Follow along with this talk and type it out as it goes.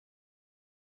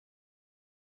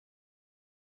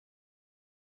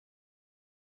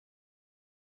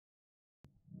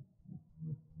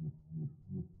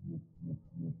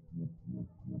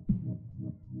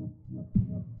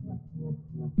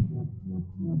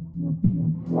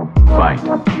Fight.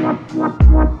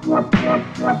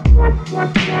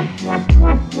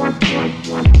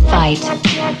 Fight.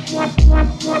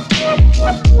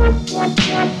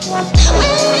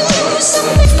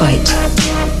 Fight.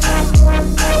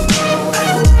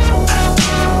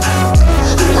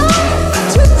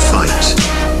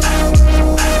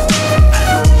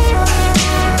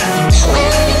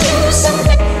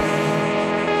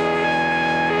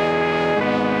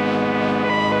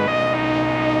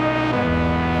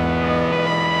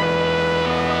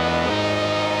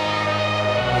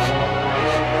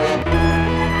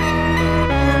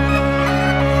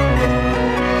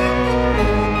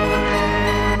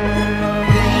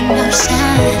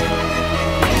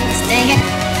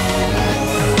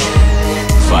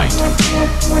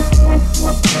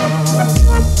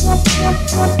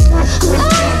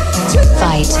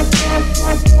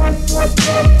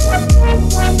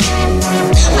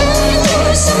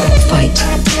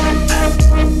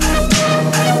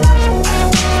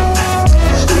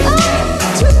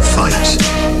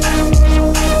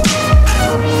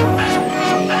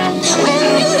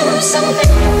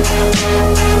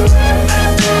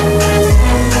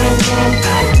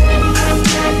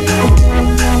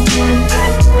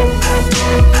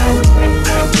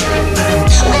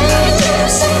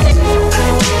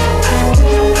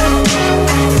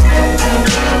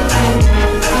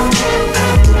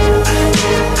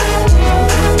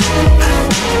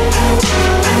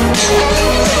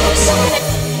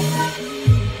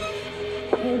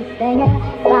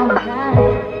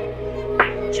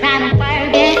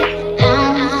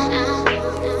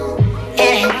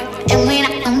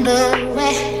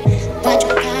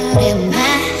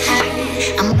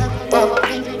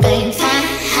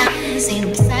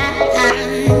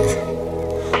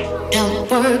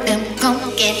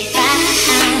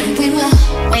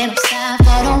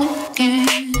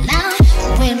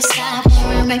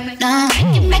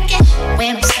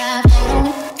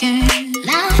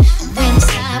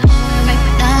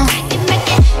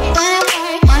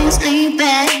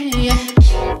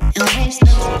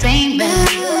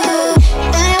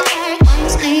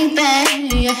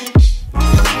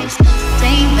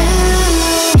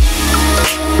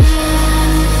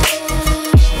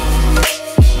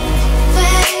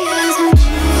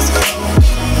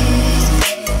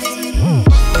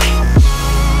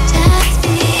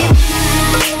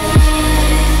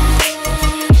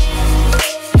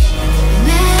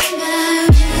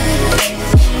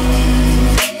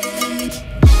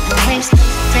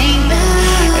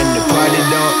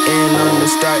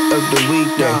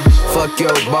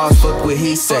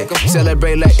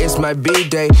 Celebrate like it's my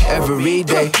B-day every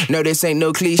day. No, this ain't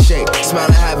no cliche. Smile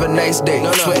and have a nice day.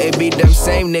 Swear it be them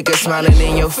same niggas smiling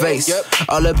in your face.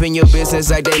 All up in your business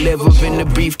like they live up in the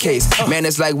briefcase. Man,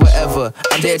 it's like whatever.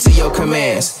 I'm dead to your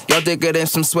commands. Y'all thicker than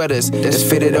some sweaters that's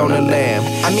fitted on a lamb.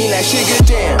 I mean like shit good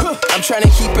damn. I'm trying to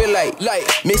keep it light.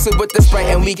 Mix it with the Sprite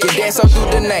and we can dance all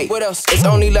through the night. What else? It's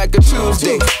only like a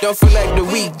Tuesday. Don't feel like the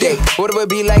weekday. What it would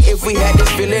be like if we had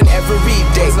this feeling every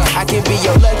day. I can be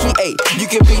your lucky 8. You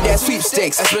can be that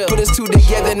sweepstakes. Put us two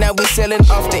together, now we selling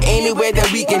off to anywhere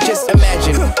that we can just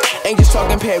imagine. Ain't just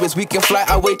talking Paris, we can fly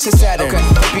our way to Saturn.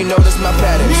 Hope you notice my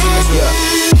patterns.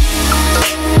 Yeah.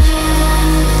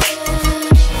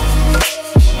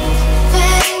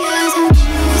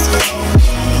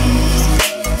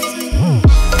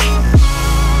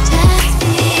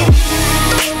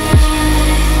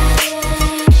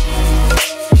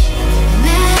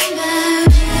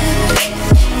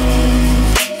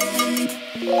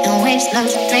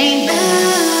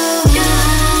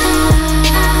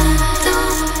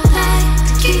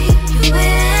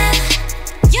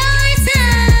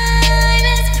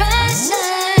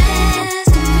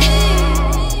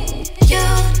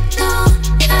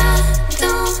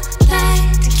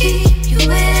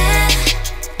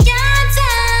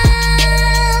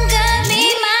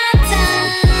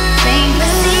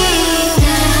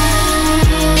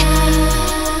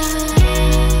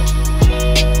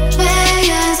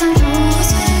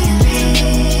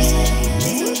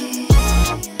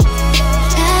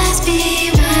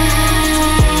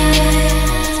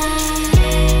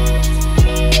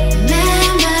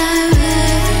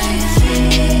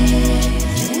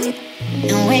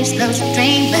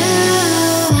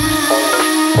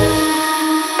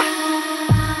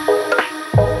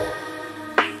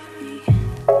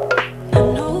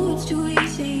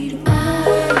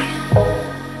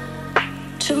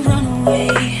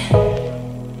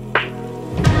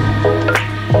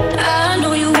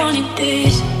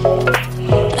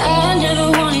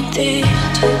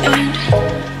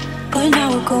 But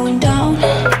now we're going down.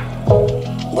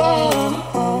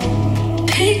 Whoa,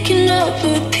 picking picking up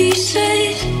the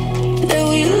pieces that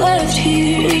we left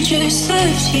here, we just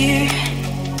left here.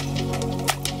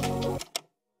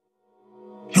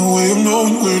 No way of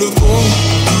knowing where to go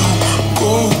now,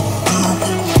 go now,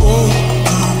 go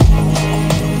now.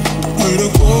 Where to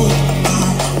go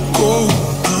now, go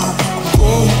now, go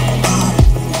now.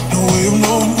 No way of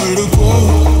knowing where to go.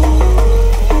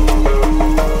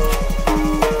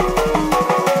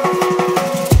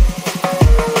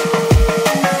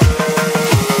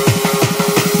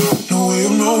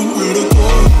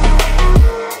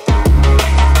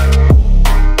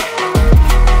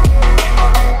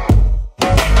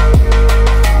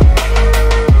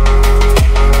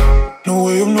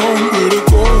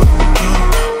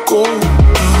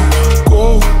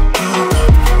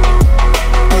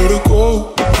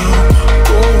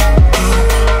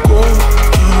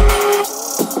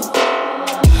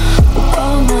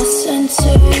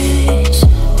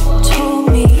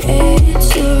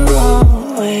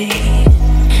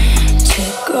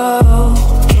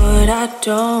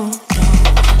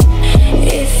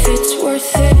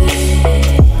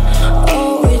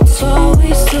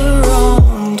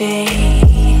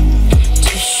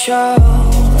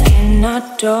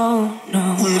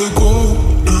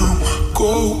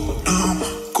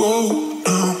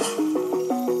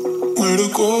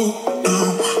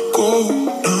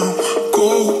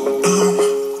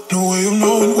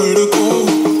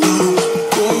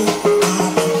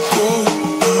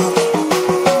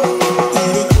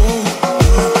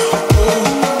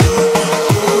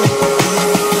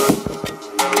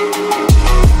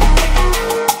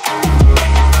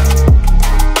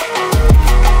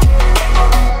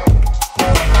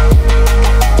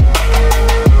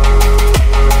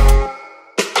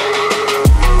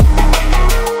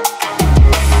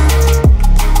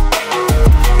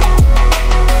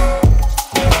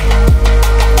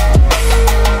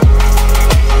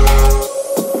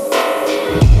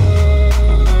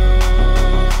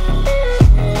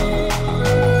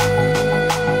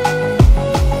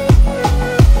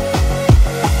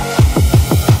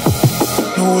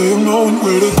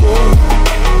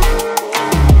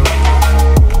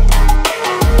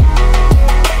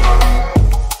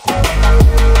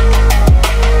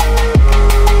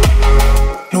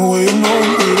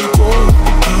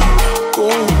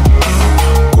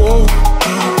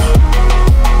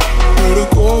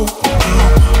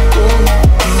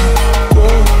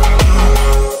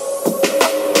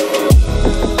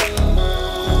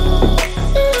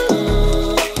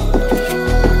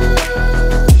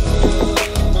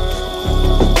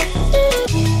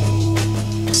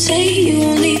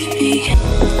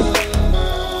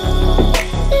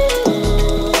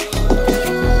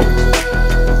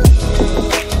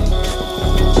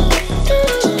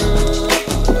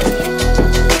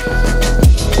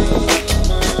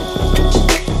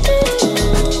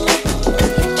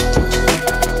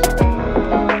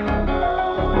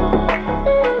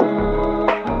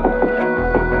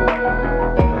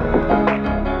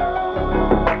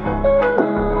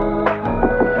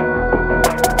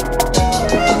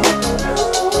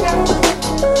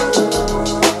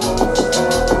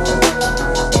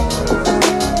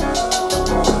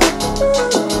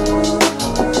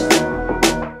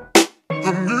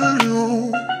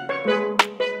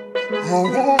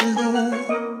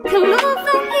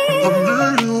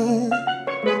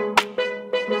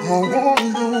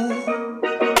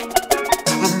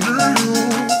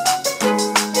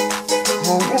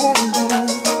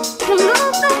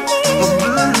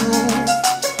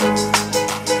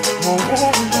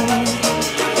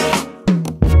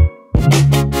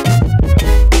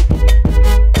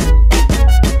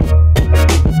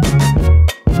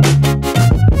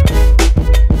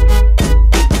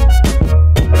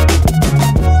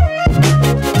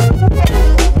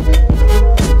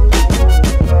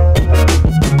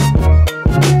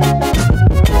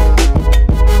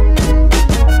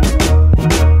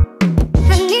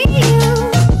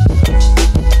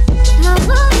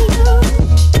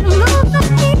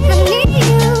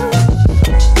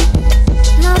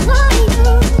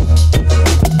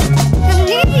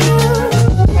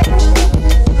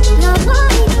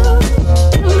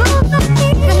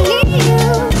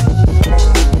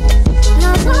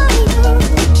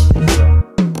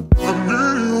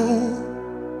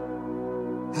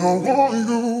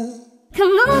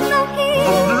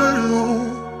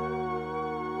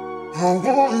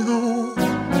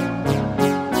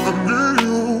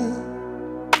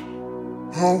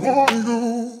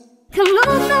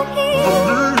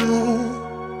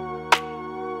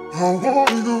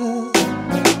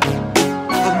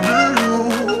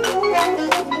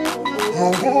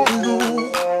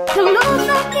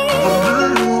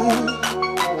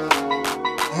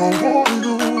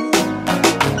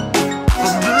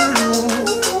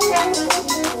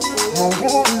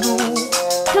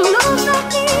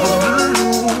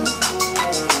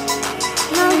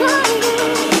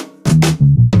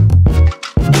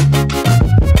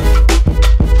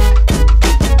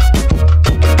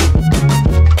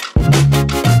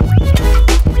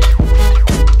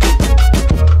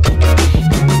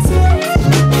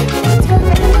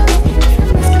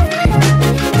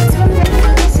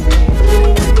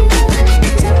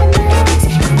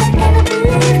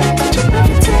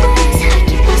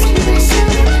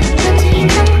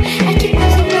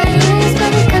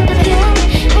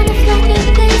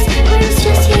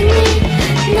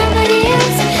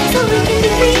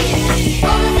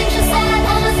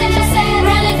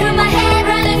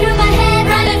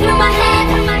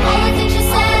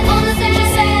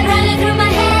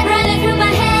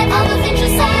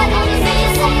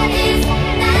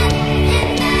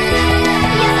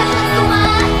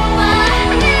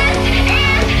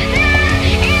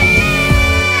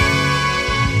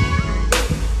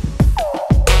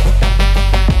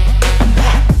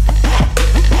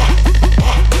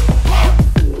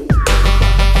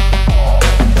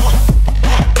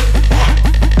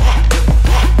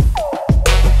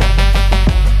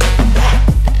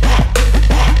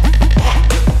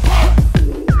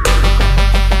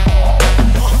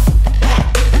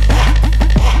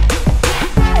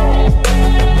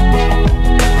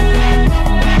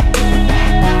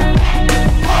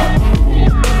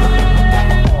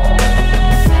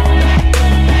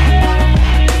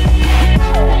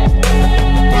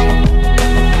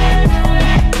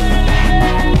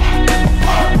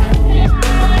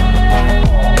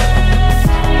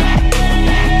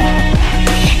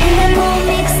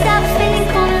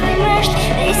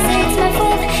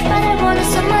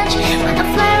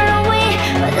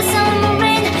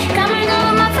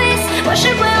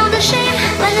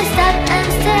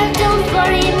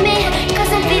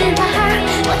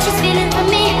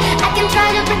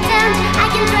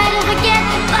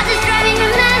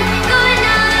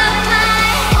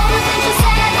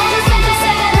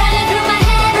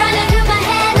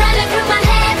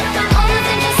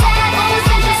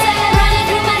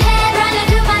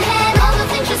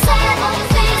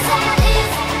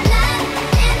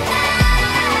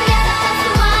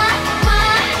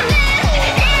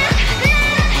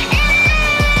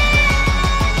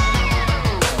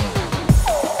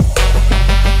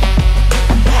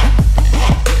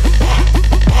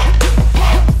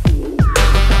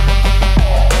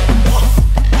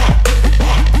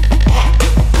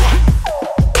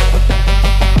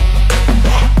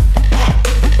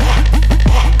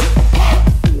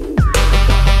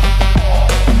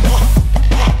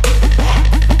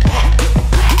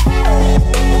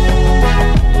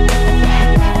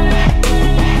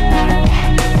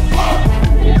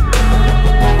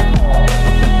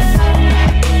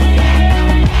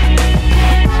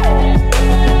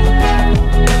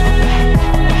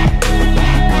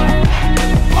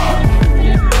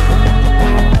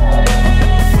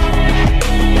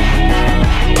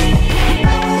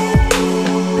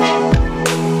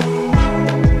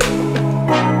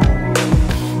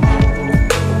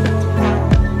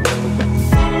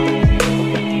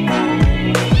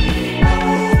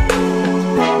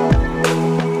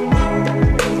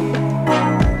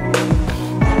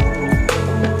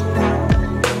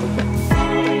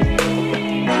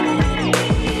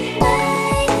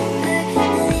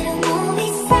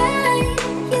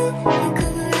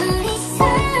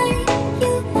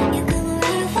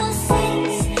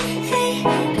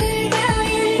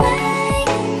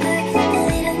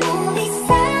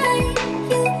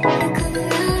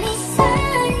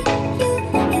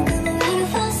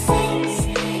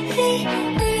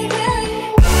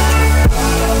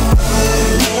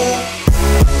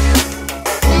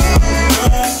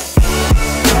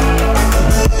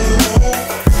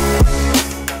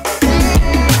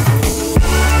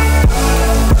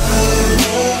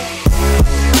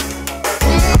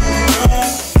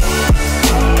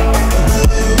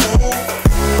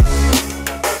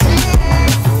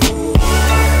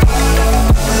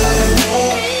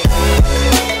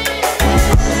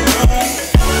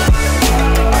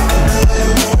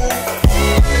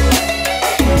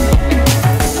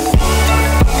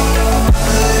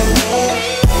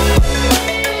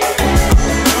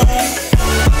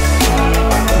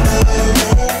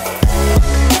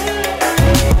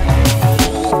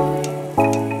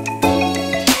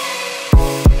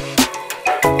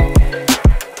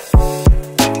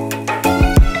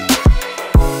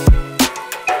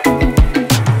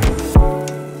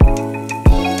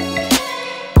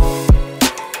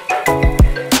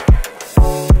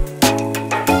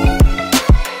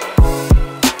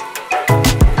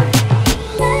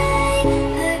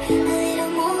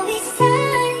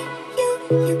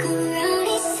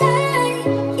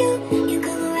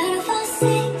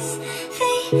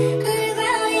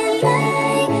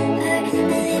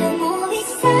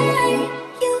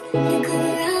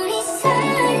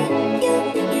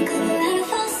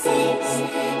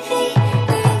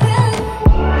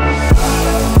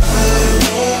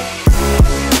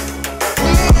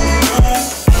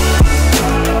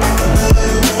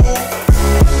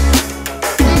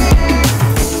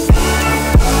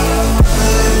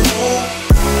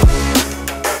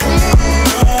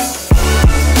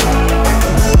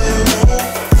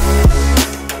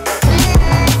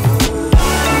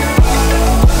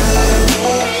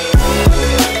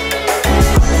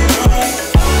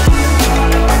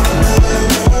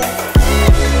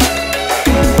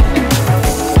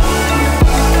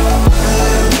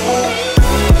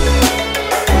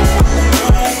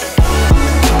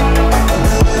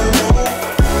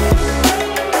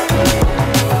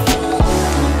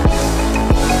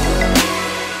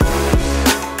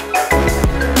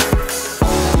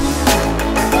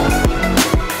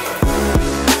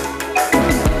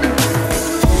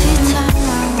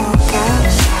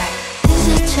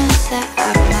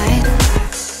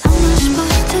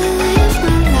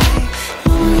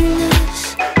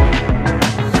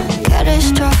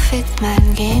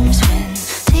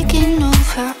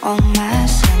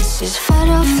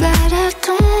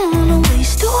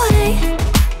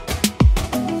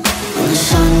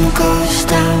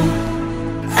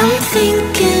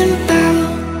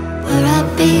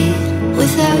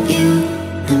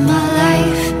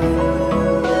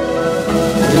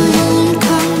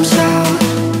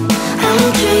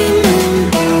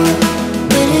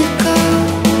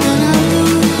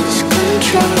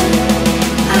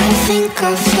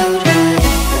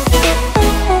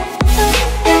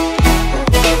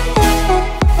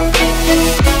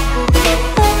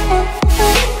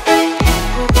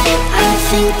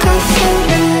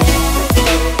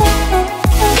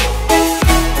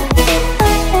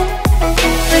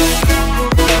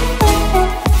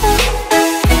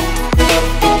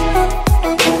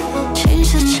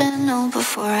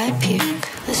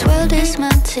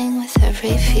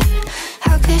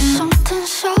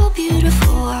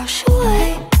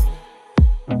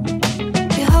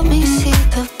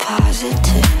 the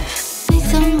positive. Make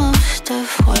the most of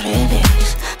what it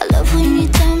is. I love when you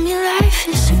tell me life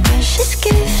is a precious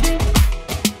gift.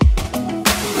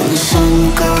 When the sun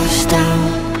goes down,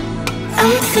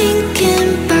 I'm thinking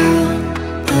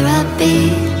about where I'd be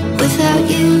without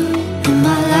you in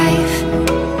my life.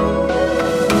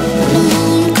 When the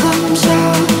moon comes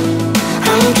out,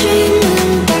 I'm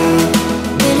dreaming about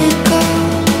where to go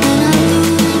when I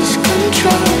lose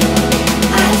control.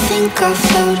 I think I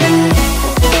floated.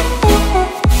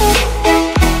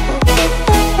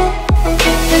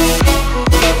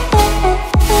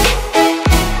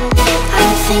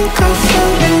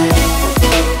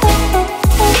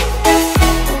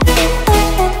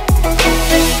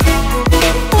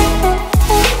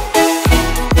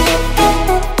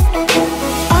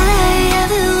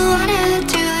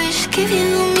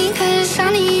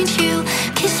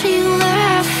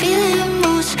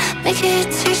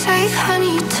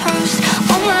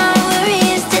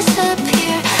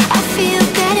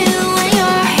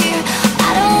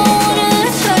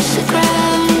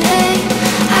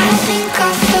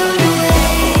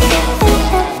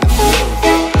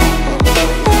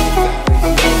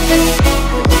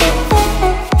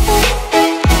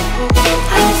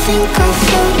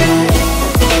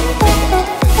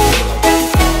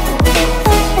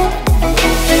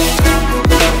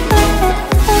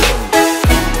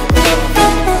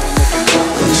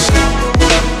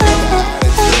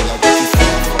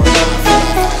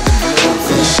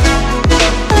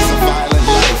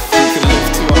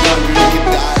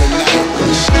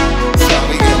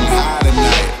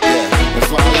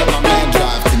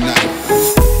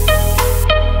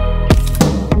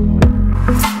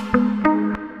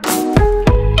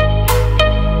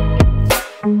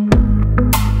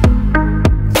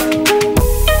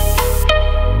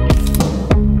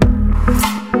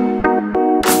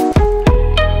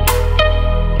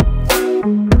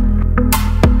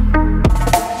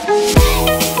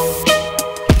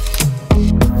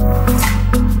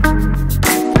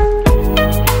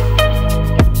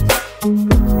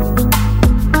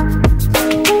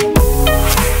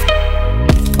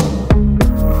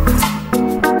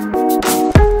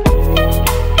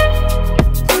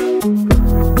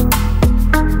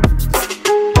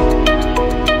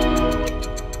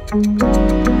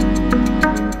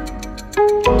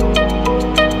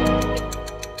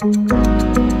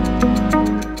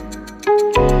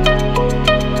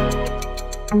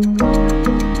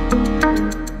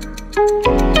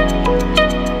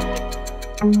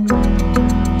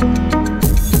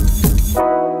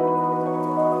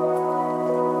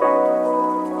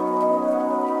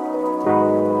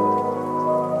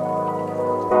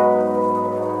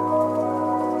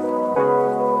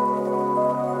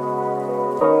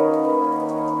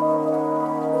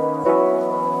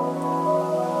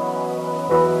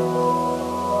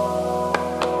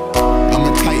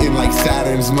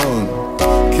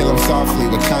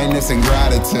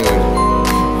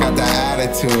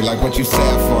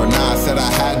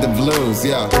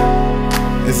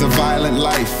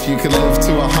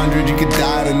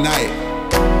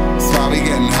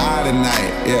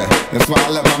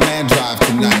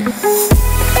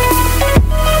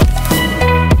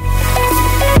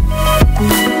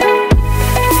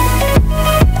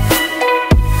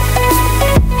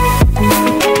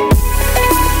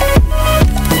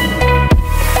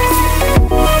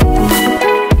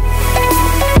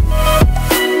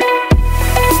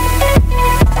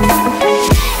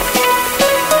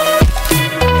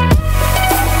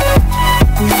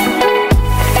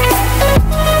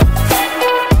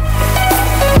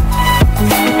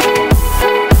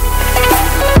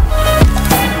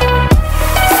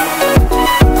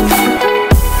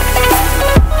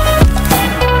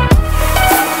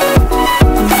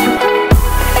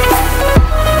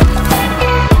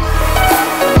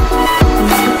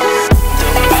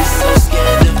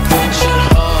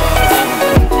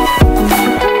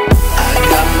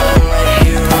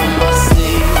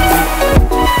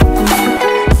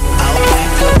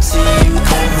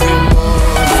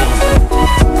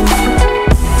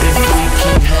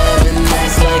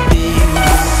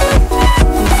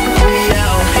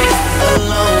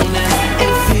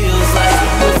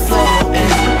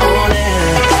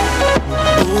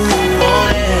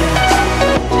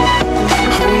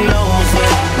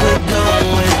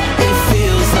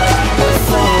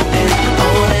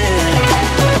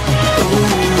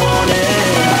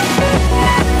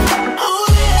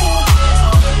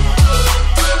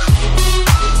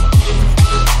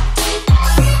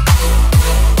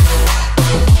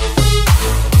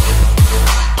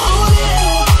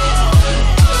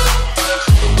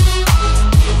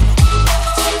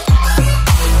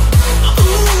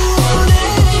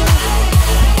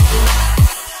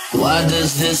 Why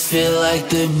does this feel like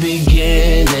the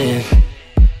beginning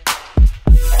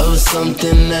of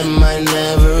something that might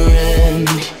never end?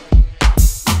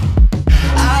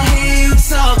 I hear you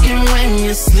talking when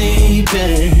you're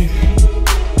sleeping.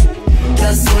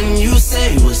 That's when you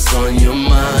say what's on your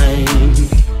mind.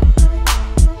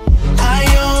 I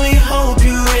only hope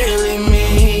you really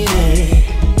mean it,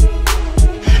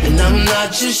 and I'm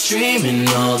not just dreaming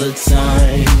all the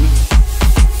time.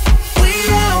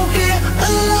 We're out here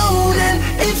alone and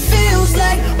it feels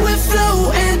like we're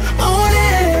floating on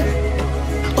it.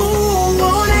 Ooh,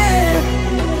 on it.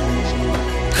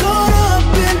 Caught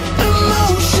up in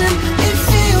emotion, it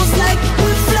feels like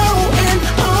we're floating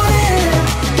on it.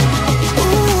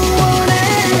 Ooh, on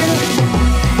it.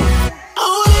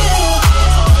 On it.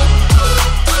 On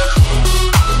it.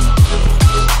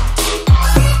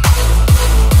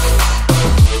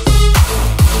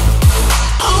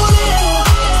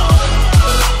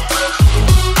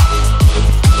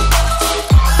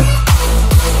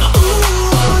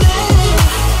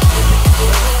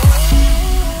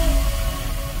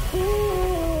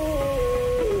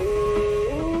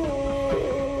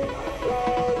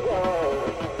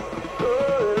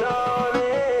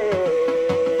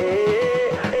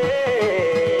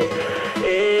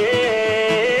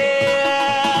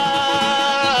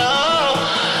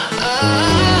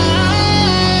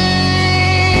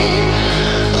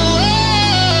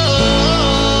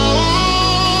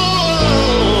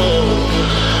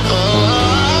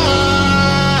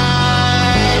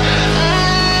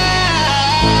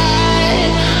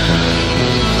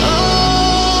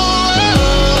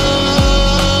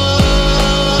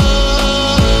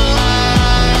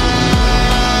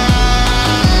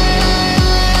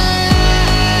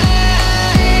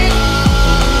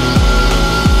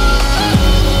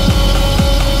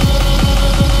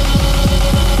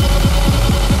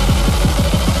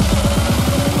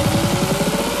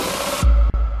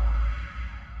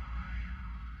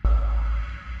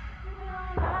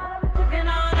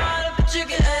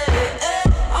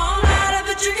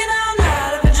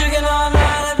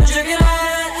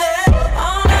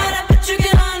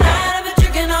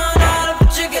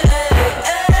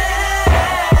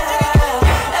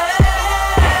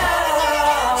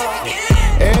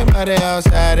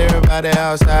 Everybody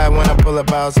outside when I pull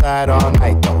up outside all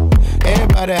night though.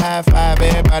 Everybody high five,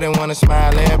 everybody wanna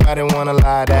smile, everybody wanna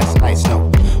lie, that's nice though.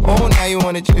 Oh, now you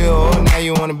wanna chill, oh, now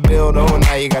you wanna build, oh,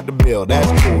 now you got the bill, that's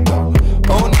cool though.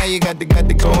 Oh, now you got the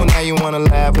oh, now you wanna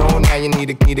laugh, oh, now you need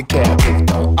a cab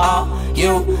though. All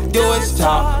you do is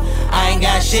talk, I ain't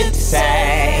got shit to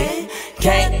say.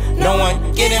 Can't no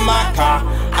one get in my car,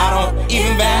 I don't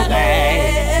even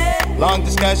valet. Long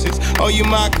discussions, oh, you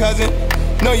my cousin?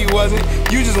 No, you wasn't.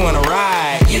 You just wanna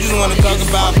ride. You just wanna talk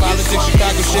about politics,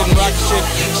 Chicago shit, and rock shit.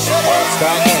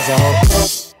 Start dancing, ho.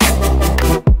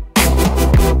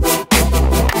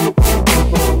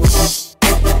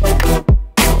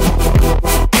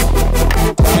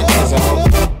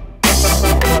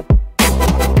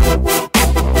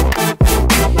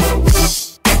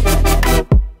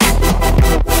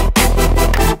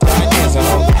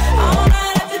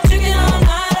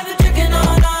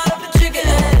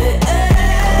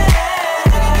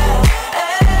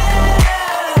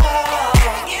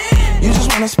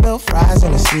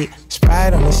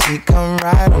 Sprite on the seat, come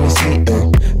ride on the seat,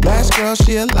 Last girl,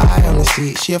 she a lie on the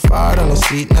seat. She a fart on the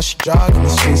seat, now she jogging the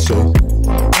streets,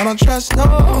 I don't trust no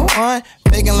one,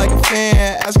 faking like a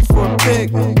fan, asking for a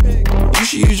pic. You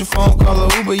should use your phone, call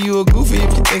a Uber, you a goofy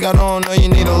if you think I don't know you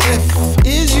need a lift.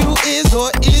 Is you is or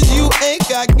is you ain't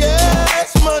got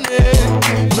gas money?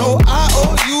 No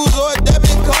IOUs or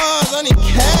debit cards, I need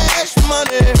cash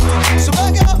money. So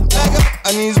back up,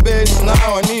 I need space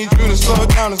now, I need you to slow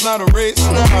down, it's not a race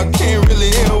now. I can't really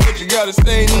hear what you gotta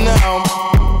say now.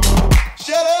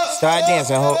 Shut up! Start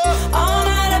dancing, ho. All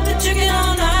night I've been drinking,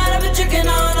 all night I've been drinking,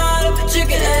 all night I've been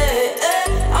drinking,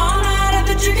 all night I've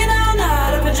been drinking, all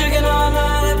night I've been drinking, all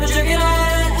night I've been drinking,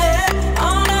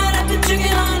 all night I've been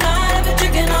drinking, all night I've been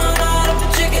drinking, all night I've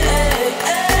been drinking,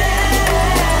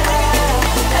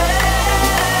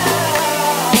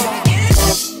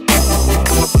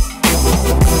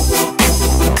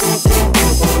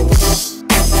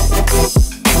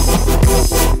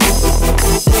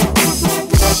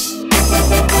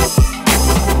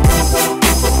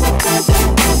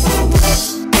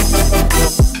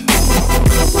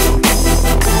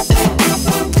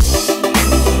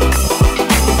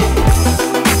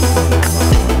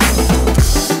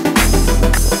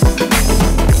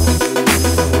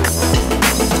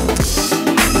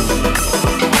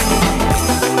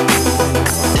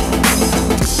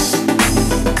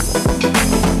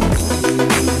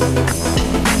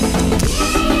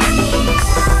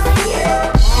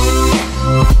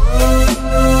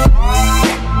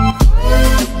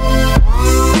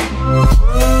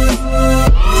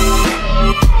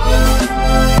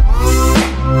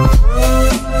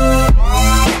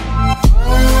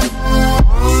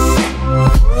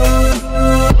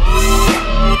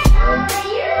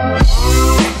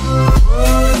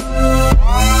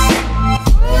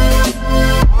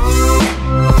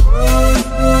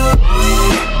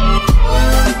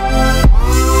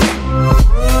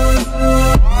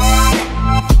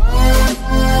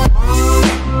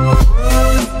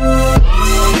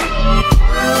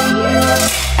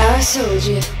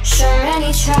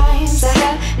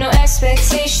 no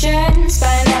expectations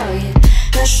by now. You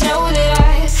must know that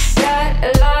I've got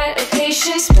a lot of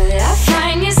patience, but I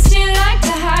find you still like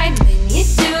to hide. When you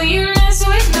do, you mess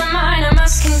with my mind. I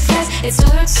must confess, it still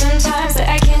hurts sometimes that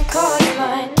I can't call you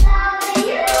mine.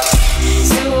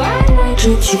 So I'd like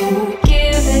you to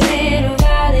give a little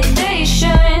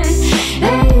validation.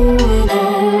 That you and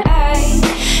I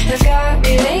have got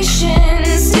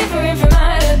relations different from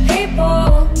other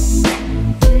people.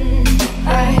 I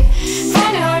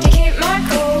find it hard to keep my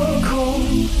cool.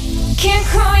 Can't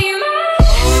call you mine.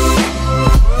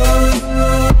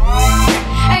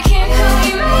 I can't call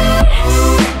you mine.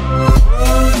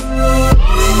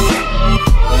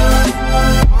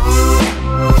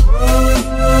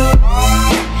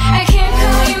 I can't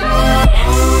call you mine.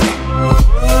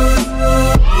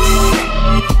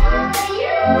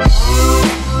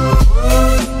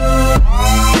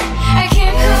 I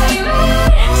can't call you mine.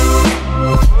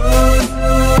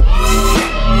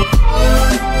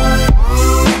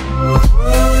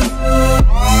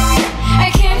 I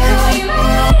can't call you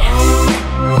mine.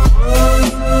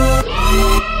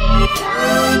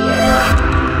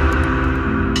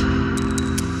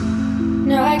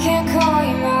 No, I can't call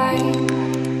you mine.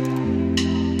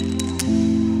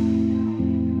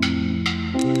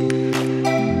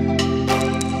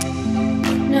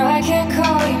 No, I can't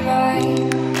call you mine.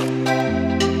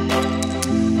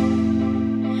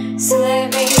 So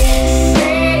let me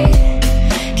breathe.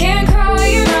 Can't call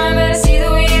you mine, but I see the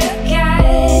way you look at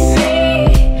me.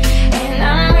 And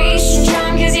I'm reaching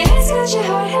time, cause your head's got your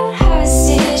heart held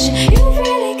hostage. You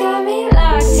really got me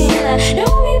locked in. I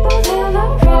know we both have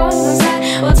our problems that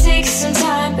will take some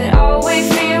time, but I'll wait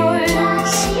for yours.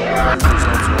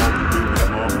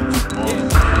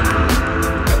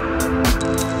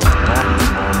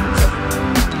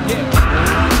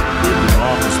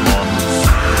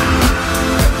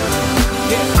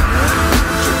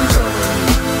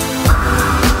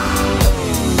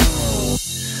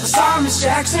 Sorry, Miss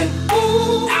Jackson,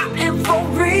 ooh, I am for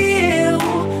real.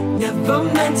 Never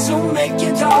meant to make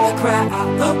your daughter cry. I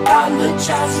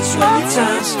apologize a trillion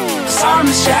times. Sorry,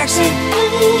 Miss Jackson,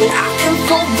 ooh, I am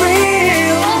for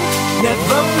real.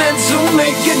 Never meant to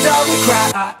make your daughter cry.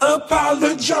 I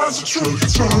apologize a trillion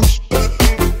times.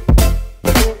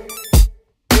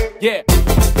 Yeah.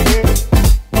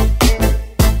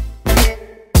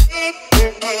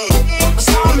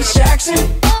 Sorry, Miss Jackson.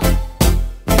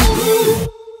 Ooh.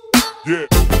 Yeah.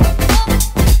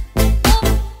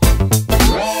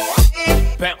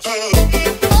 Bounce.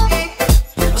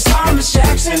 Sorry, Miss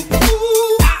Jackson.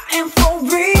 Ooh, I am for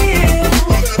real.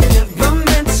 Never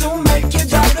meant to make your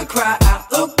daughter cry. I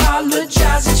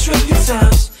apologize a trillion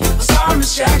times. Sorry,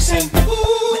 Miss Jackson. Ooh,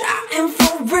 but I am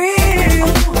for real.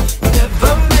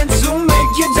 Never meant to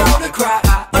make your daughter cry. I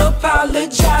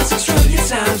apologize a trillion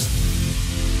times.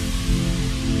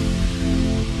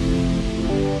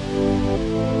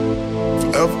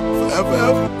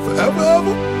 Forever.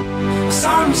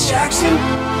 Sorry, Miss Jackson.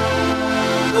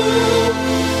 Ooh.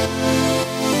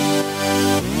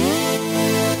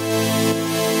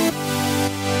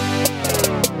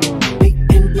 Me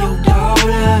and your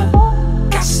daughter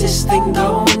got this thing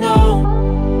going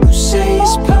on. You say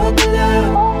it's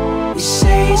popular, we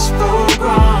say it's full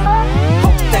grown.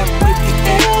 Hope that we can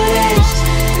feel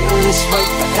this way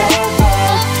forever.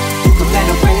 You can let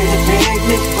it rain and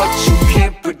picnic, but you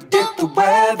can't predict the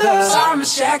weather. Sorry,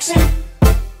 Miss Jackson.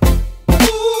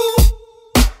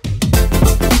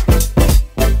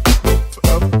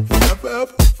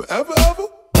 Forever.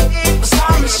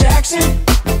 Sorry, Miss Jackson.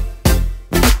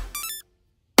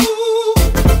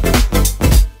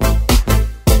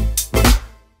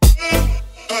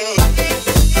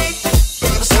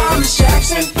 Sorry, Miss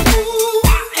Jackson. I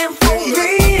am for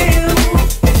real.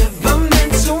 Never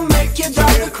meant to make your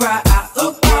daughter cry. I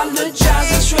apologize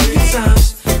a trillion times.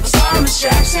 Sorry, Miss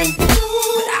Jackson, but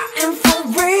I am for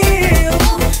real.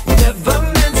 Never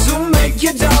meant to make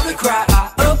your daughter cry. I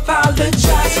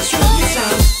apologize a trillion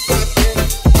times.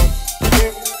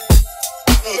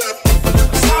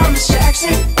 Sorry, Miss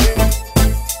Jackson.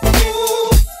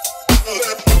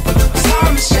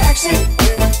 Sorry, Miss Jackson.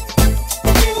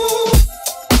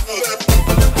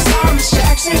 Sorry, Miss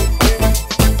Jackson. Sorry,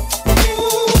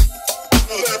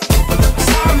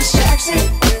 Miss Jackson.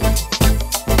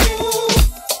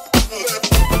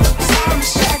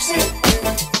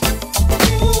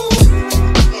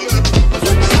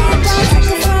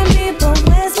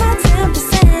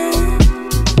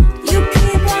 You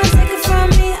keep on taking from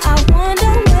me, I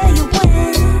wonder where you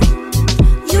went.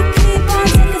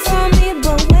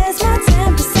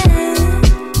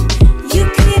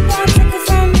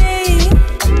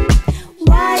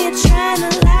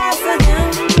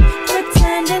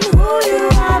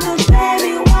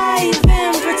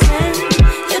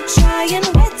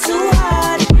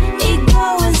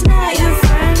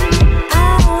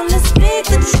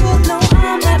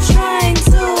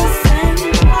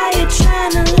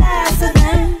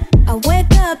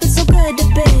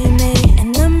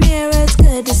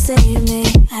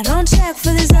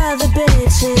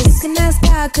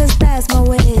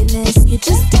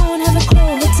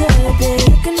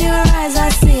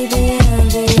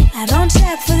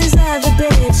 other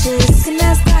bitches. Can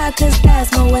I stop, cause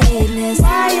that's my weakness.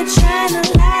 Why you tryna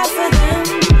lie for them?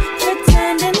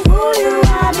 Pretending who you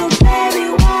are, but baby,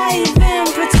 why even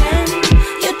pretend?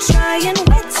 You're trying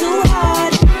way too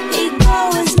hard. Ego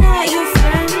is not your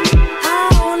friend. I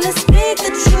only speak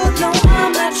the truth, no,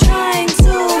 I'm not trying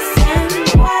to offend.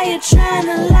 Why you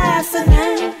tryna lie for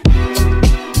them?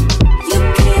 You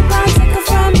keep on taking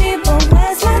from me, but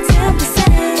where's my 10%?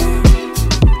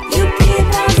 You keep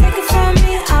on taking from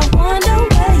me, I wonder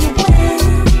where you went.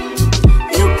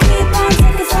 You keep on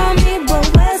taking from me, but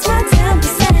where's my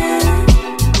 10%?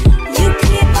 You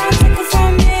keep on taking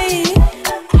from me.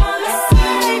 I'm a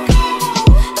psycho.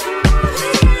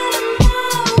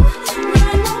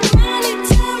 Not no money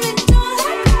to me, don't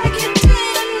act like you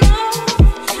didn't know.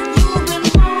 You've been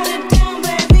watered down,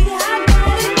 baby, I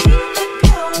gotta keep it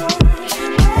pure.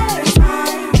 Where's my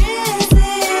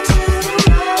visit to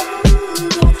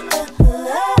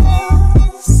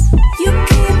rose? You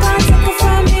keep on taking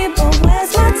from me, but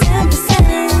where's my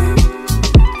 10%?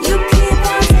 You keep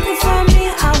on taking from me,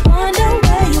 I wonder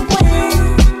where you went.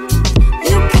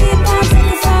 You keep on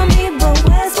taking from me, but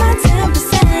where's my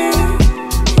 10%?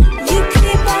 You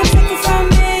keep on taking from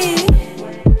me.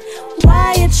 Why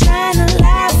you tryna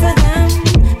lie for them?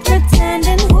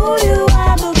 Pretending who you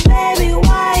are, but baby,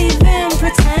 why even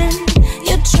pretend?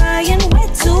 You're trying way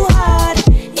too hard.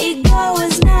 Ego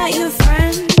is not your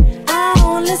friend. I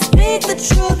only speak the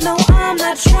truth, no, I'm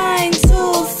not trying to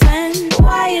offend.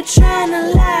 Why you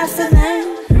tryna lie for them?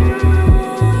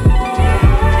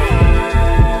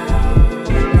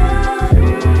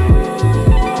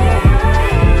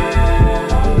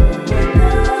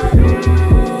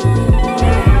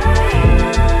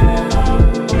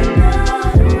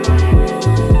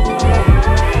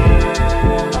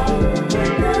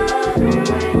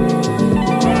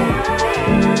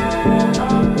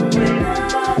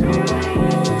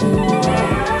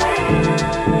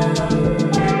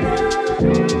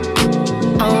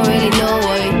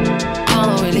 I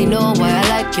don't really know why I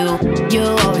like you. You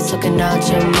always looking out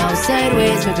your mouth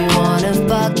sideways. Maybe wanna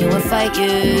fuck you and fight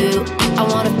you. I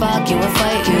wanna fuck you and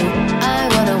fight you. I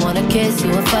wanna kiss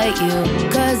you and fight you.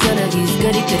 Cause none of these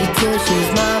goody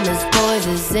two-shoes, mama's boys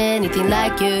is anything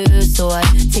like you. So I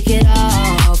take it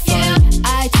off,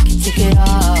 I take it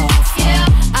off,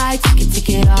 I take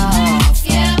it off,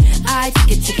 I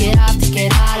take it off, take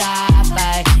it all off,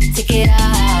 I take it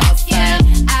off,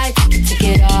 I take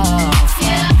it off,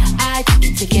 I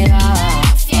take it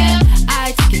off,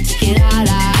 I take it all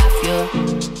off, you.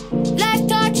 Life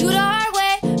taught you the hard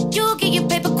way. You get your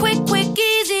paper quick,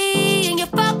 easy, and you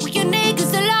fuck with your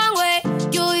niggas the long way.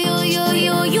 You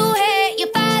hate your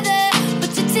father,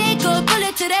 but you take a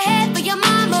bullet to the head for your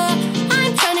mama.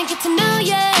 I'm trying to get to know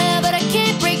ya, but I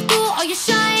can't break through all your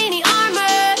shiny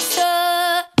armor.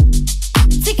 So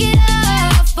take it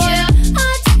off, boy.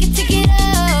 Take it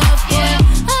off, boy.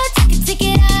 Take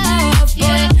it off,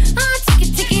 boy.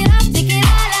 Take it off, take it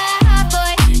all off,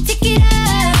 boy. Take it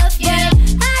off, boy.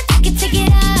 Take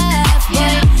it off,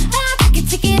 boy.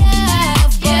 Take it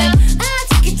off, boy.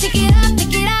 Take it off,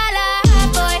 take it all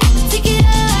off, boy. Take it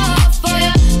off,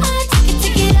 boy. Take it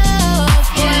off, boy. Take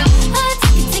it off,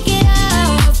 boy. Take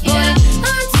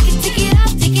it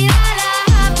off, take it all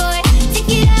off, boy. Take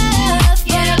it off, boy.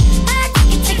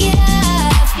 Take it off, boy. Take it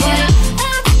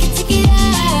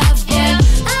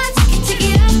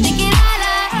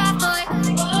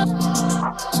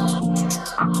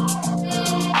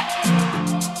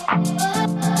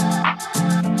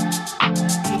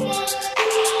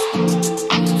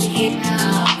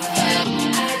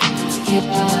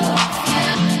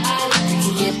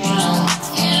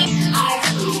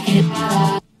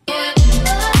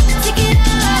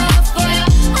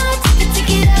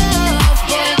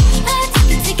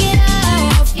boy. Take it off,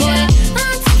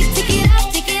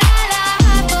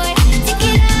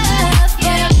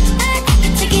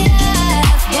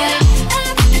 take it all off, boy.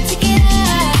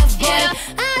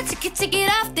 Take it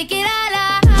off, take it all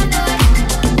off, boy.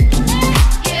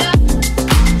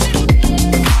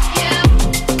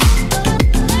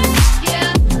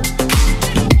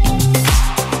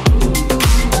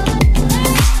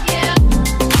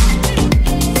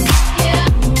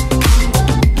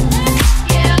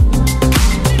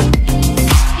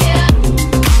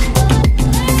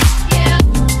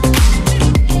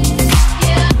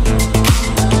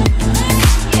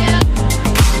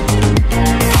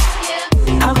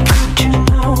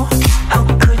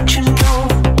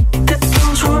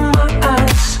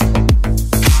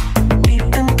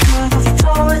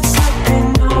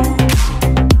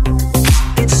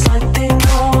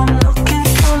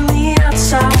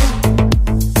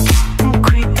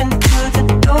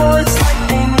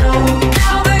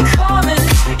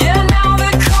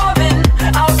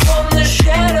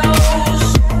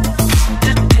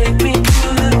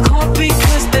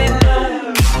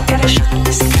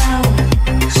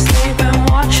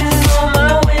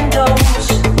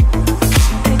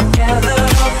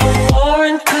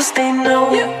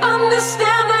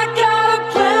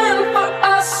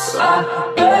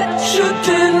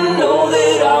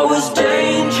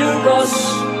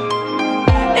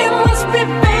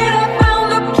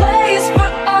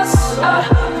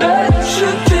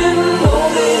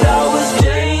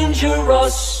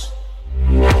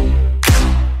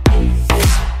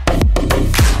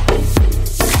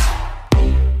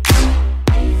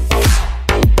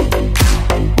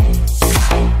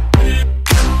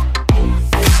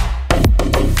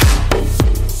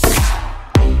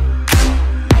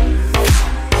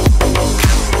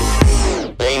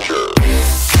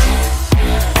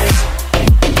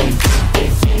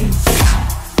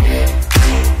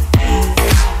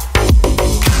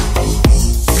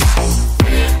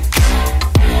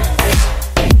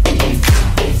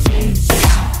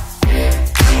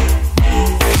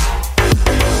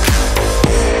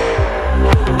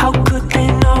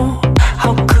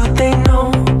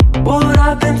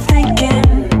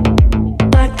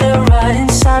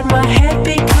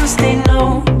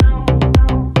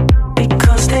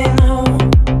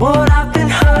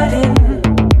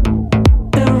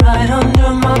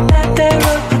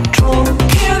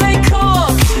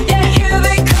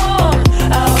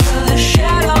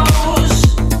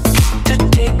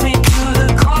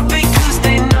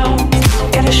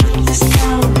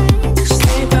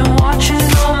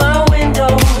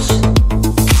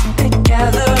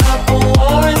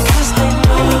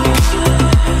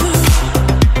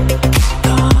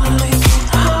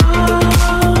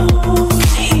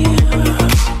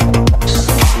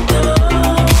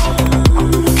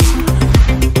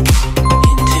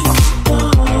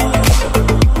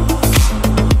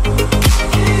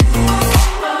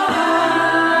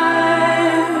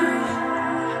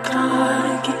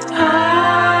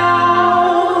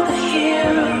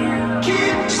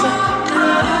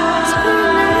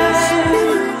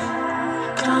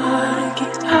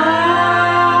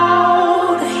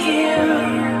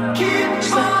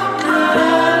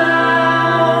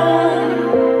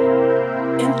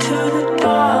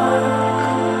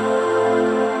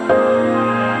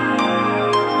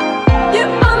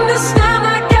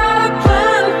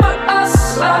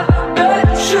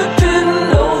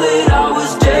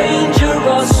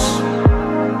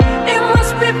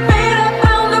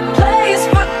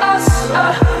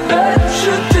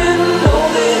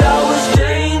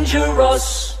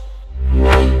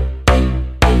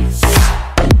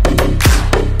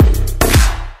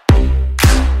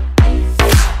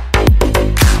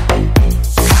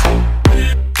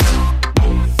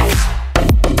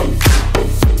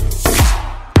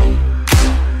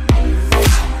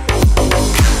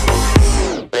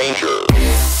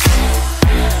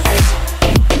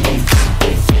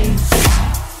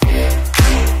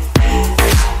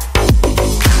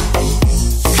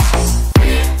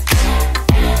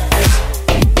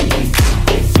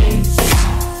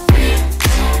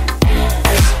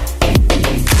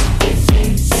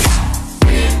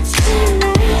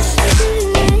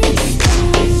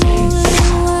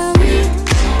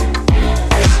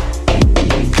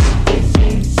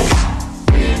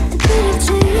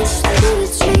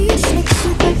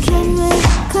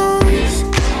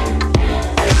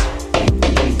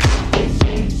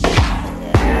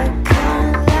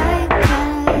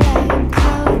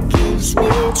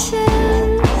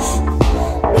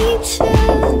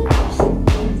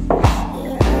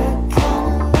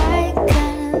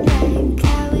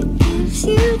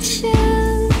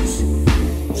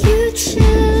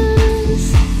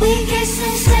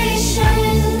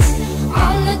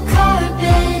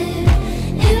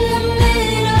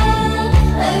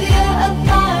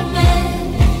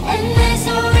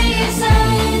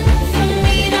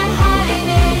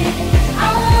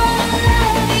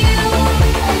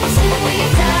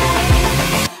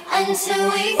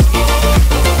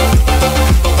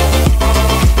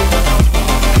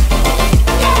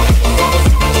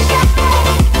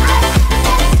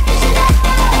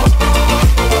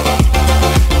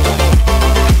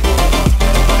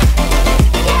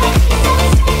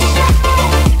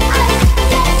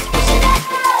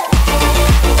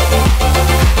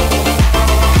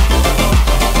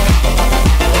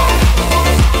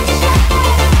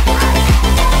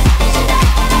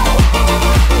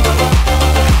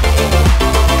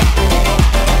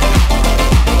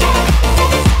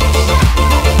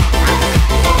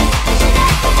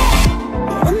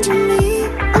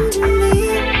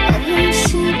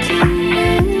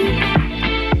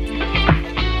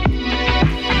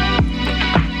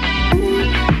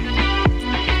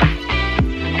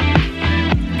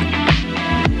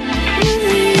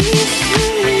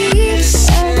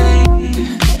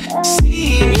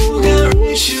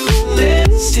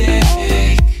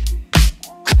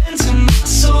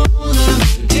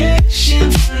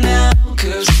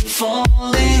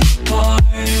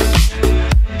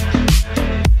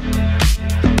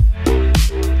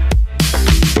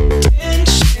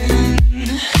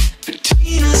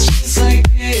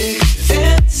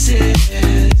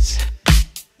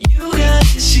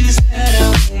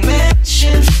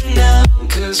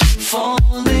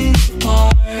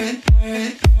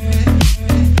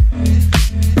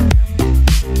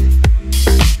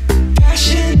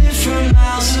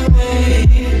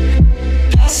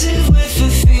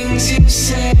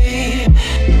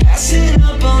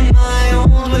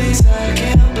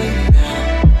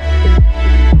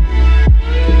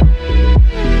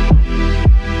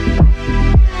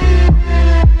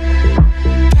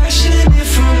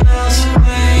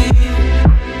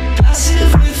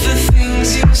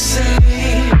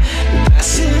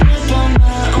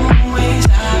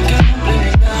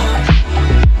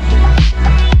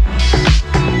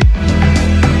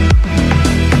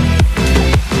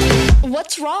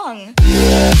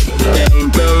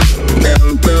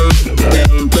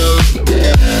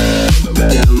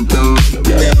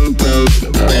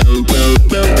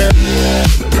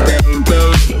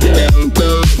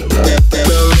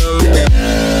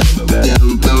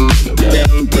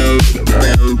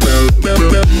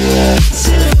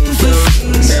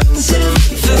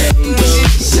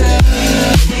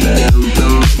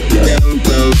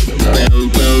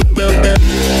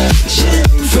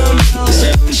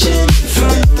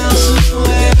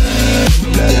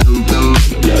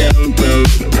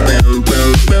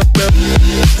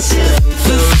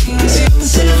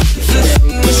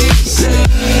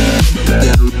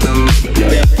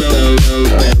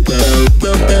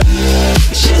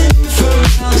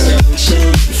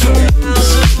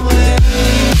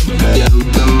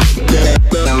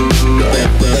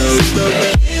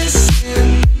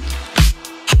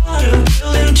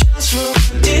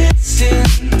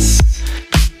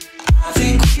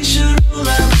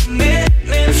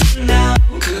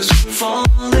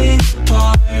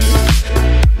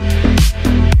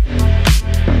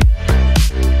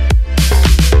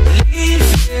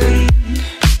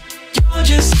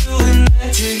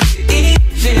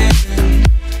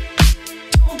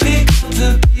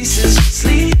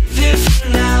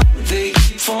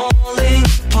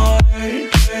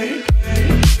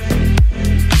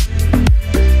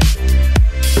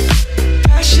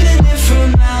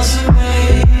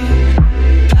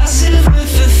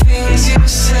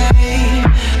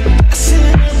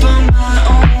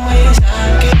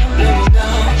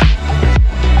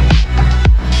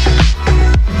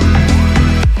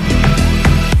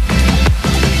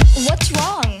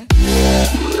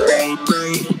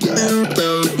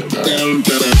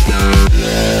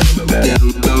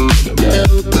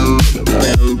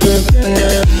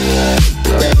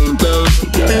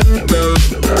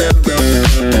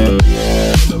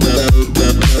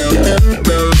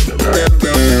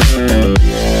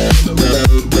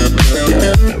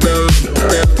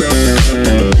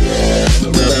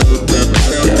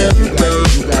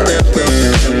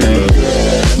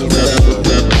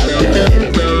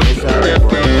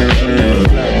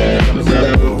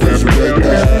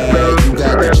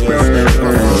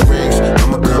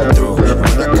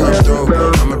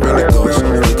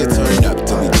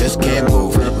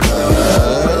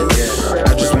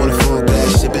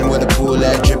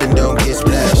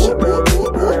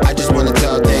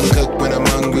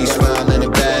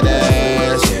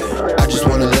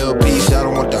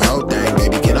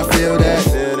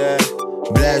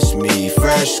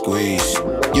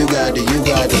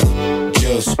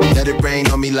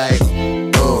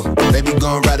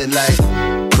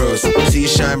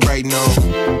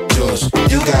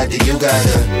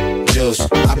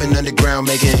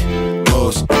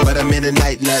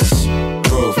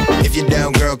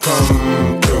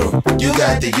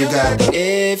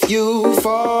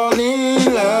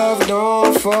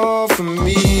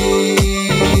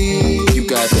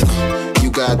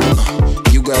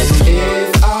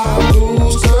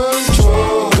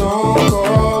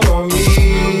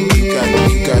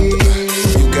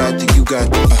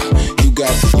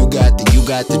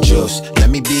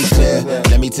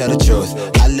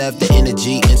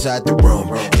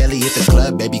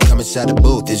 Inside the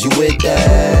booth, is you with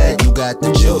that? You got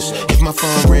the juice. If my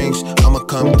phone rings, I'ma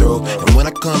come through. And when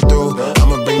I come through,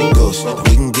 I'ma bring the ghost.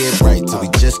 We can get right till we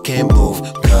just can't move.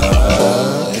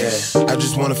 Cause I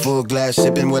just want a full glass,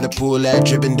 sipping where the pool at,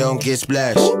 dripping, don't get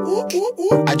splashed.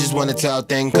 I just want a tall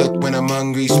thing cooked when I'm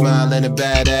hungry, smiling a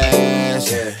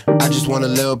badass. I just want a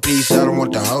little piece, I don't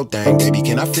want the whole thing. Baby,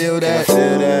 can I feel that?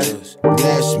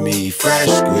 Bless me, fresh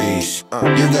squeeze.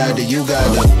 You got the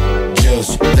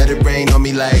juice. Let it rain on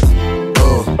me like,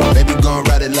 oh, baby, gon'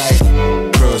 ride it like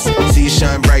cruise. See you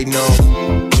shine bright, no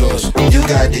juice. You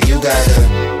got the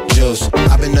juice.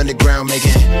 I've been underground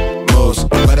making moves,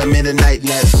 but I'm in the night,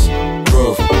 let's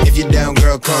groove. If you're down,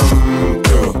 girl, come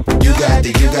through. You got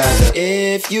the.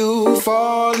 If you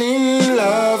fall in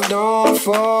love, don't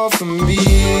fall for me.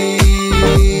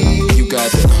 You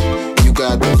got the.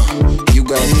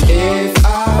 If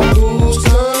I lose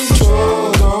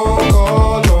control, don't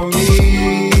call on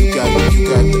me. You got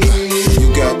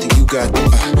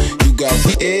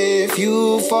the. If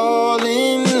you fall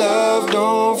in love,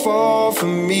 don't fall for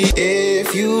me.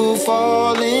 If you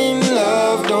fall in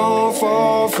love, don't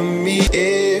fall for me.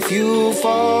 If you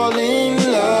fall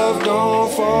in love,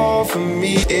 don't fall for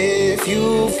me. If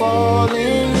you fall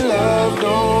in love,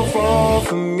 don't fall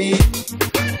for me.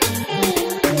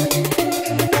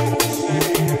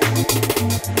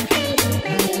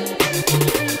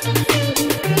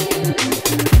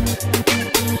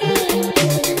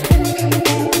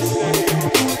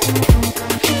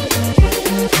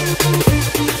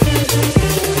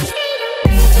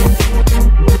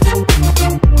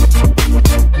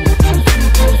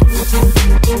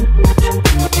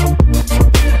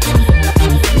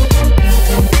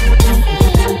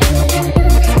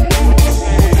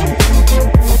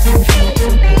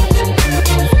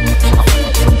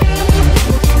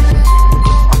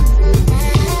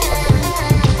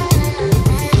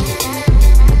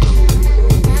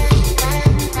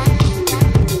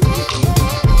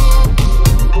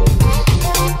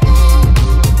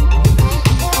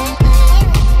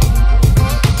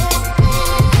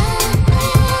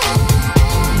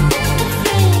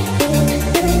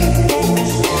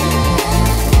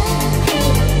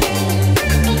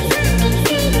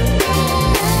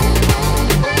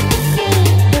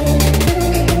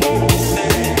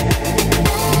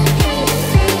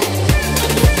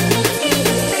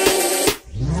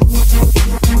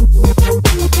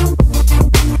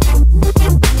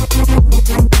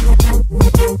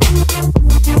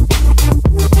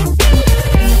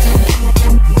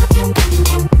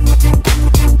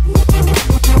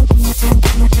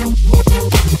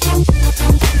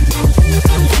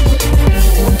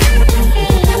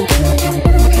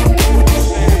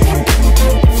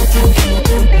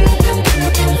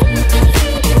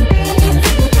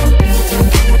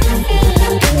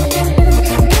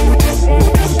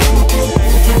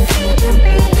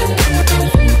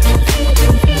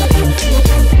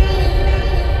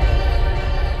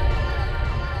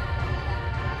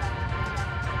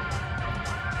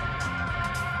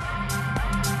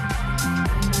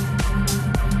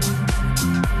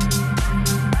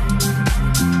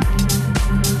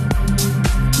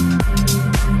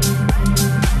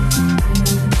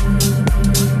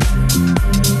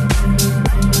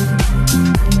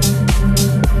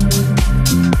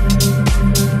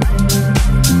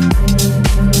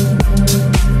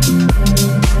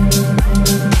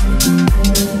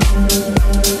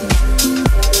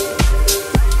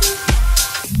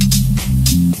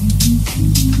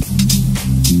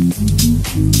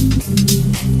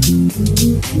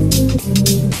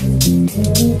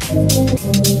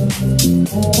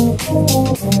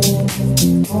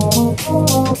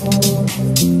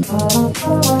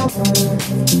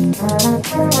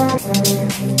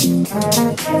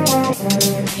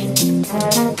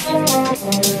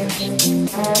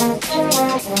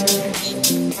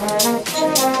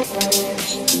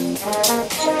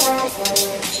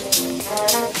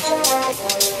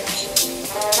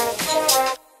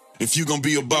 If you gon'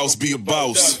 be a boss, be a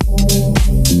boss.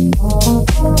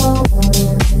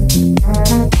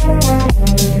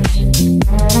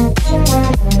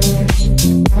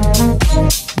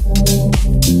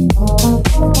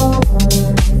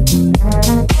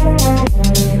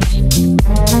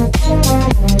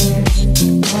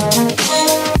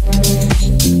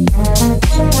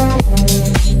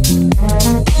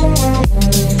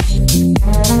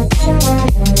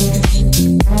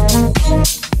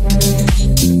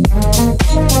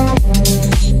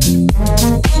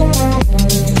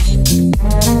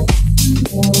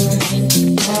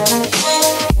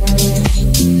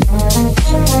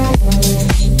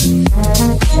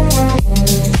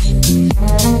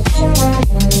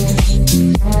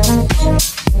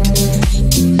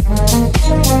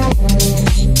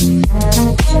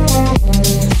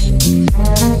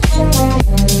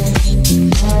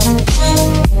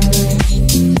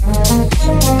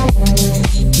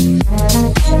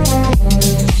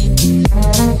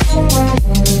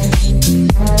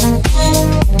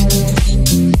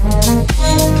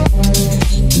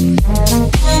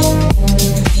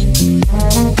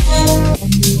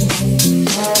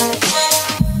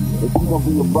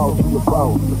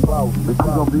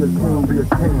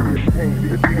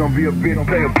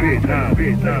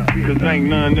 Cause ain't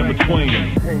none in between.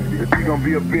 If you gon'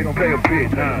 be a bitch, play a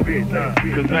bitch.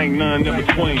 Cause ain't none in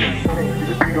between.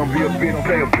 If you gon' be a bitch,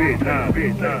 play a bitch.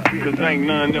 Cause ain't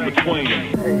none in between.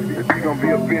 If you gon' be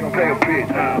a bitch, play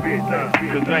a bitch.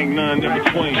 Cause ain't none in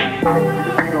between.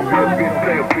 If you gon' be a bitch,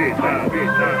 play a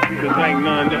bitch. Cause ain't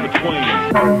none in between.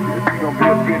 If you gon' be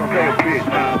a bitch, play a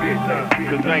bitch.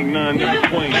 Cause ain't none in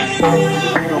between. If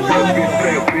you gon' be a bitch,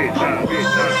 play a bitch.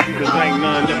 Cause ain't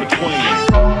none in between.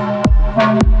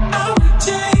 I'll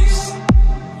taste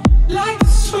like the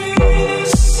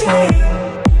sweetest sin.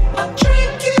 I'll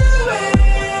drink you in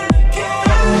again.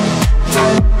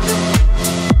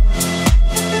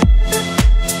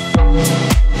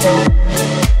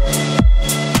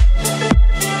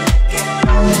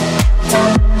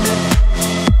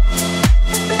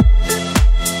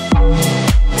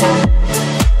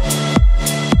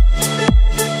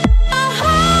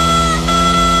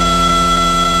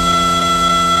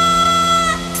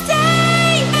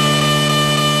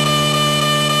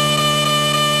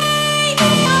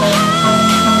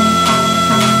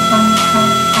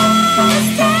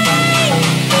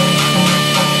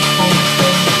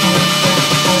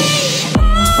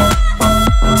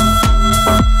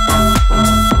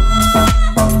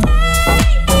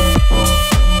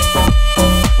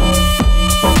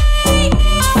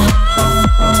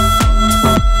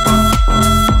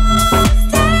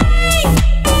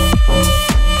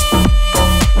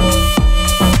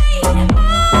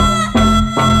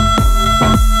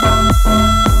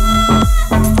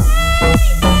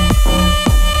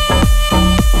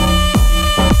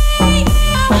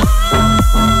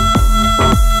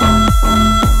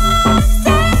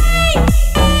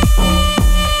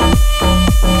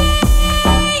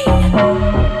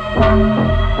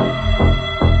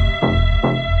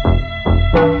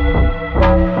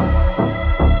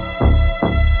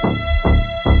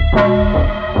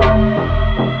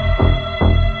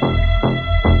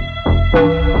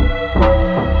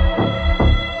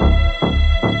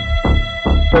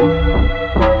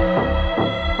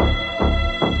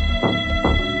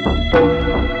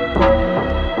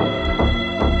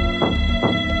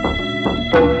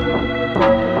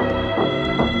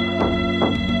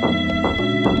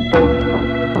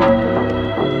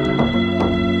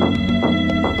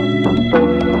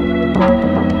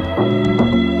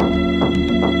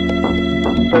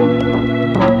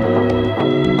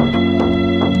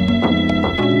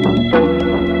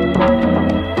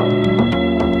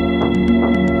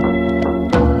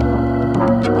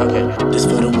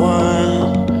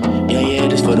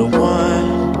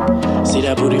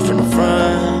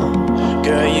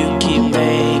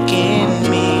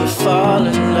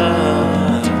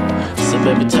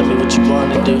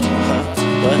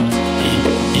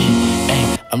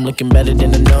 I'm looking better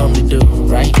than I normally do,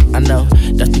 right? I know,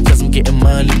 that's because I'm getting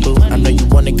money, boo. I know you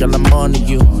want it, girl, I'm on to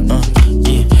you,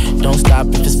 yeah. Don't stop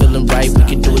if it's feeling right, we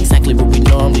can do exactly what we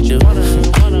normally do,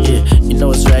 yeah. You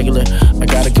know it's regular, I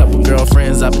got a couple girls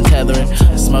girlfriends I've been tethering.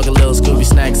 Smoke a little Scooby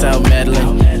snacks out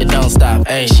meddling. It don't stop,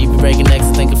 ayy. She be breaking necks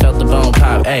and think I felt the bone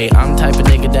pop, ayy. I'm the type of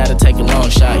nigga that'll take a long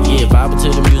shot, yeah. Vibing to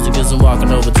the music isn't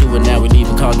walking over to it. Now we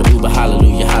leaving, called the Uber,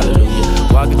 hallelujah, hallelujah.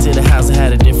 Walking to the house, I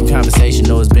had a different conversation.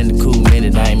 Know it's been a cool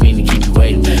minute, I ain't mean to keep you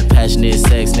waiting. Passionate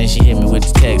sex, then she hit me with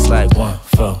the text like 1,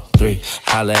 4, 3.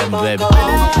 Holla at me, baby.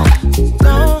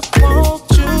 Don't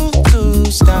want you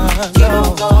to stop. I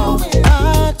don't want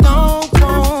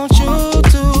you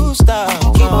to stop.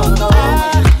 I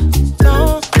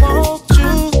don't want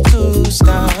you to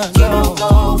stop. I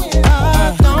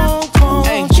don't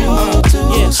want you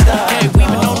to stop. Hey, we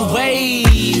been on the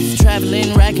wave,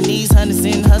 traveling, racking these hundreds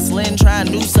and hustling, trying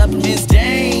new supplements.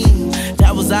 Dang,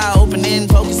 that was eye opening,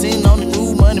 focusing on the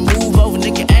new money, move over,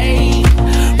 nigga. Ayy,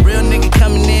 real nigga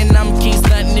coming in, I'ma keep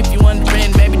stunting. If you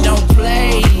wondering, baby, don't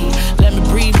play. Let me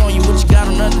breathe on you, what you got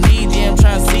on underneath? Yeah, I'm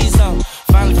trying to see something.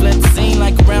 Finally fled the scene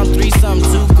like around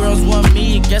 3-something. 2 girls, 1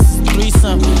 me, I guess it's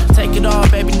 3-something. Take it all,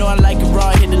 baby, know I like it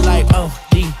raw. Hit it like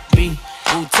O-D-B,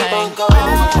 Wu-Tang.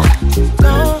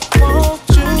 Don't want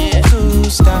you to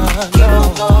stop. I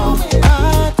don't want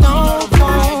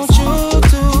you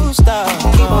to stop.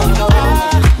 I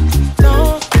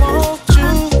don't want you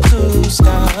to stop.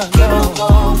 I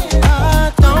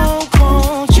don't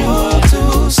want you to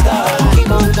stop.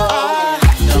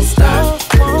 Don't stop,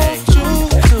 hey,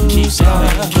 keep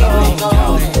going, don't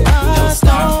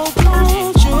stop, keep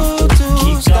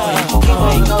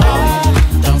going,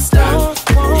 don't stop,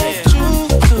 hey,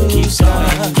 keep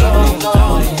going,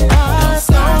 don't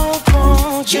stop,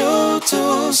 want you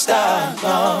to stop.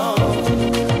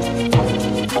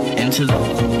 into the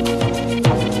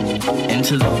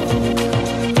into the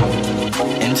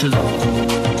into the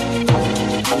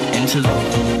into the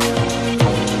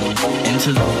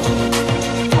into the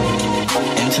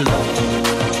into the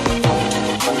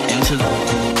into the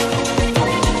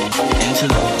into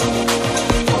the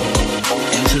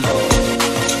into the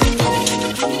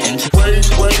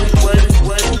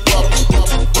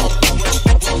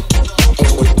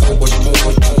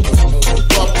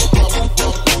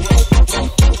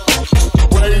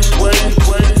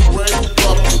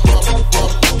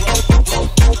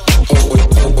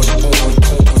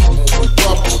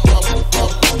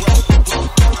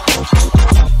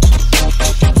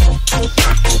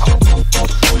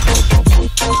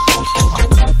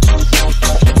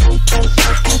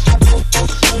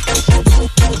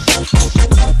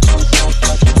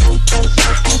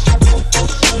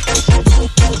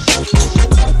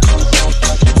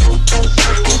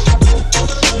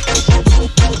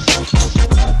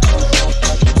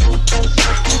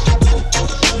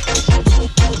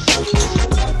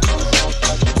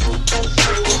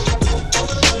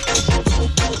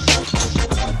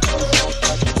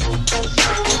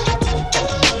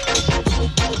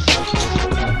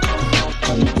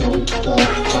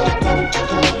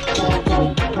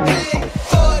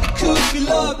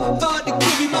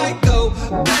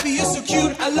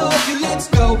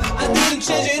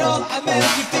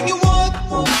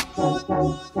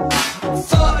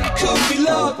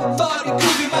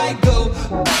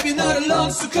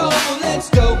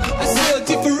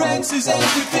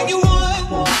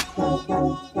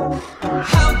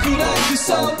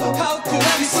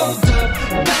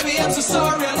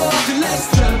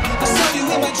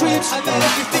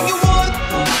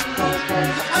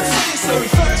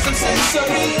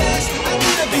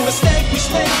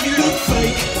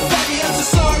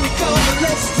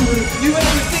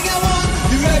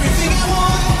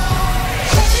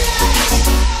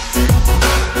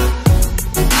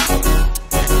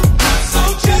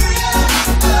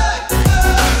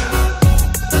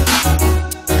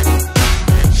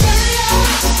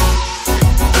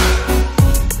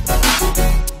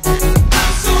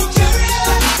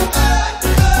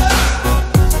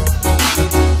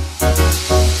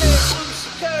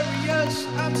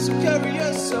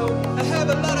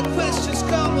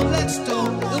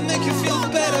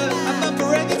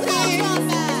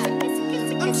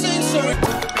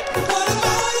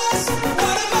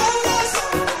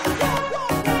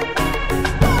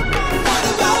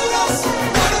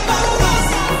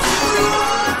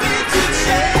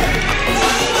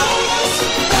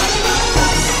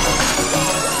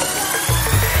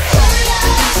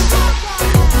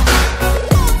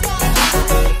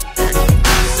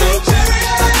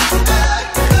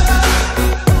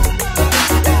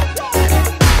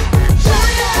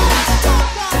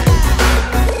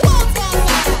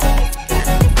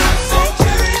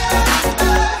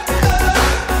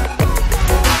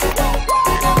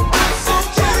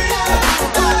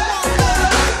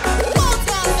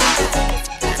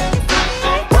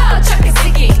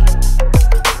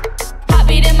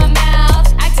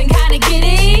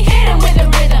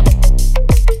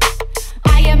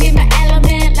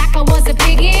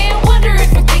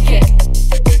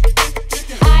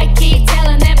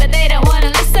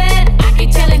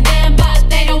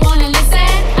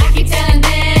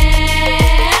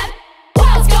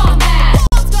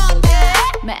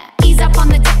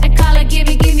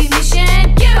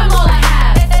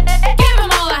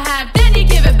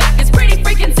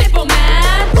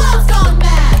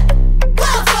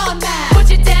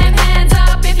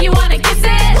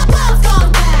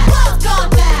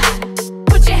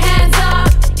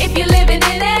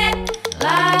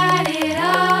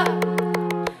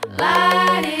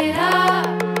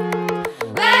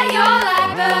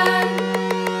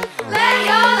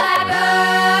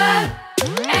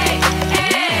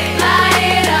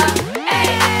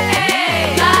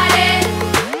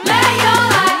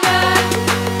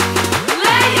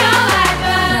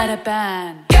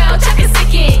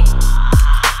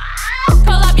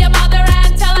Call up your mother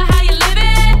and tell her how you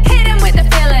living. Hit him with the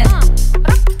feeling.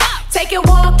 Take a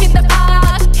walk in the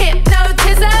park.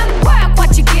 Hypnotism. Work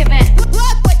what you giving.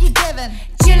 Work what you giving.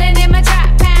 Chilling in my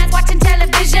track pants, watching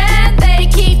television. They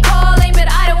keep calling, but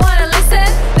I don't wanna listen.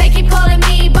 They keep calling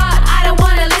me, but I don't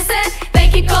wanna listen. They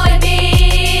keep calling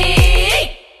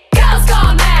me. Girls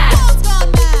gone mad. Girls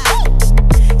gone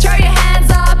mad. Throw your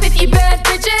hands up if you burn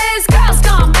bridges. Girls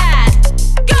gone mad.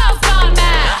 Girls gone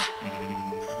mad.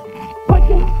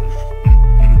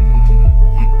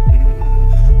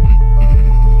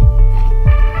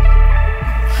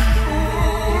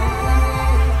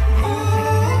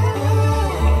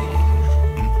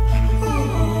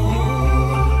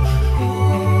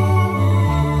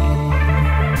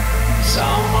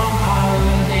 Summer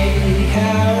holiday,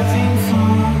 having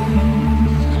fun.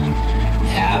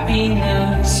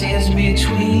 Happiness is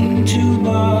between two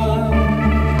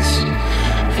buds.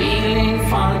 Feeling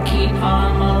funky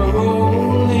on a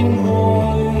rolling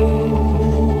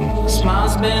wall.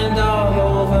 Smiles bend all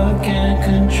over, can't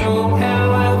control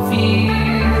how I feel.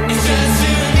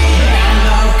 And I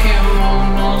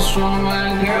kimonos from my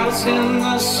girls in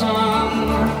the sun.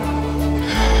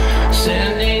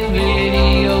 Sending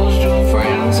videos to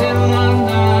friends in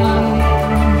London.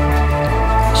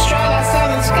 Straight outside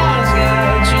the skies,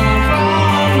 got you from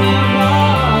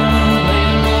heaven.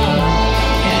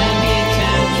 Candy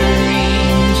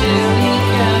tangerine, jelly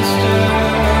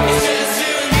custard. It's just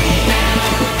you and me now.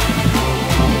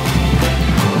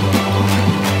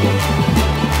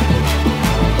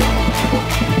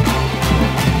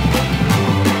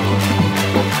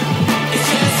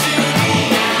 It's just you and me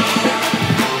now.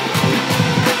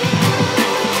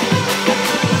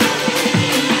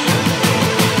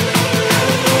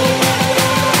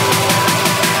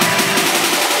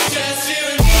 Just you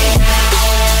and me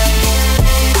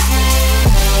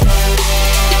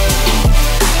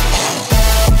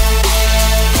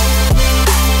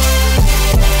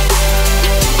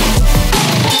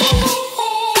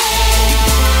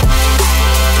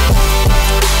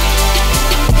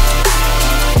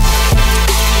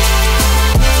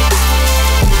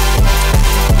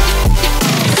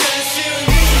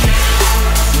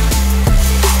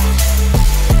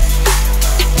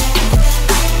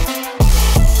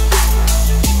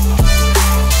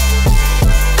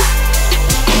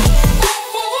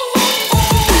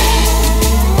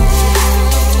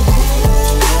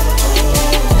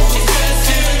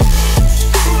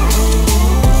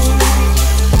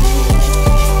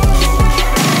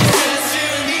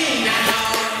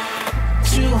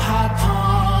Two hot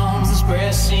palms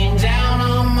pressing down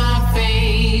on my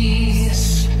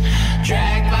face.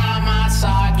 Dragged by my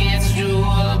sockets to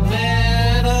a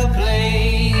better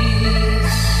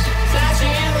place.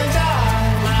 Flashing in the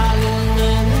dark, my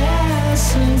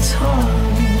luminescent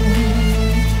tongue.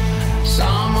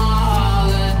 Summer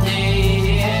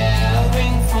holiday,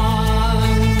 having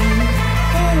fun.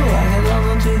 Oh, I can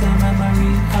hold on to the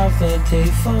memory of the day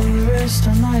for the rest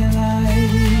of my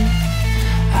life.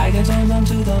 I get hold on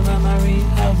to the memory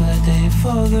of the day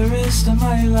for the rest of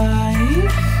my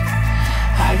life.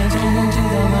 I get hold on to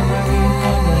the memory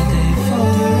of the day for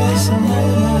the rest of my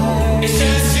life. It's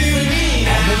just you and me. I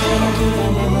get hold on to the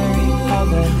memory of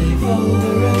the day for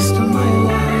the rest of my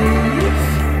life.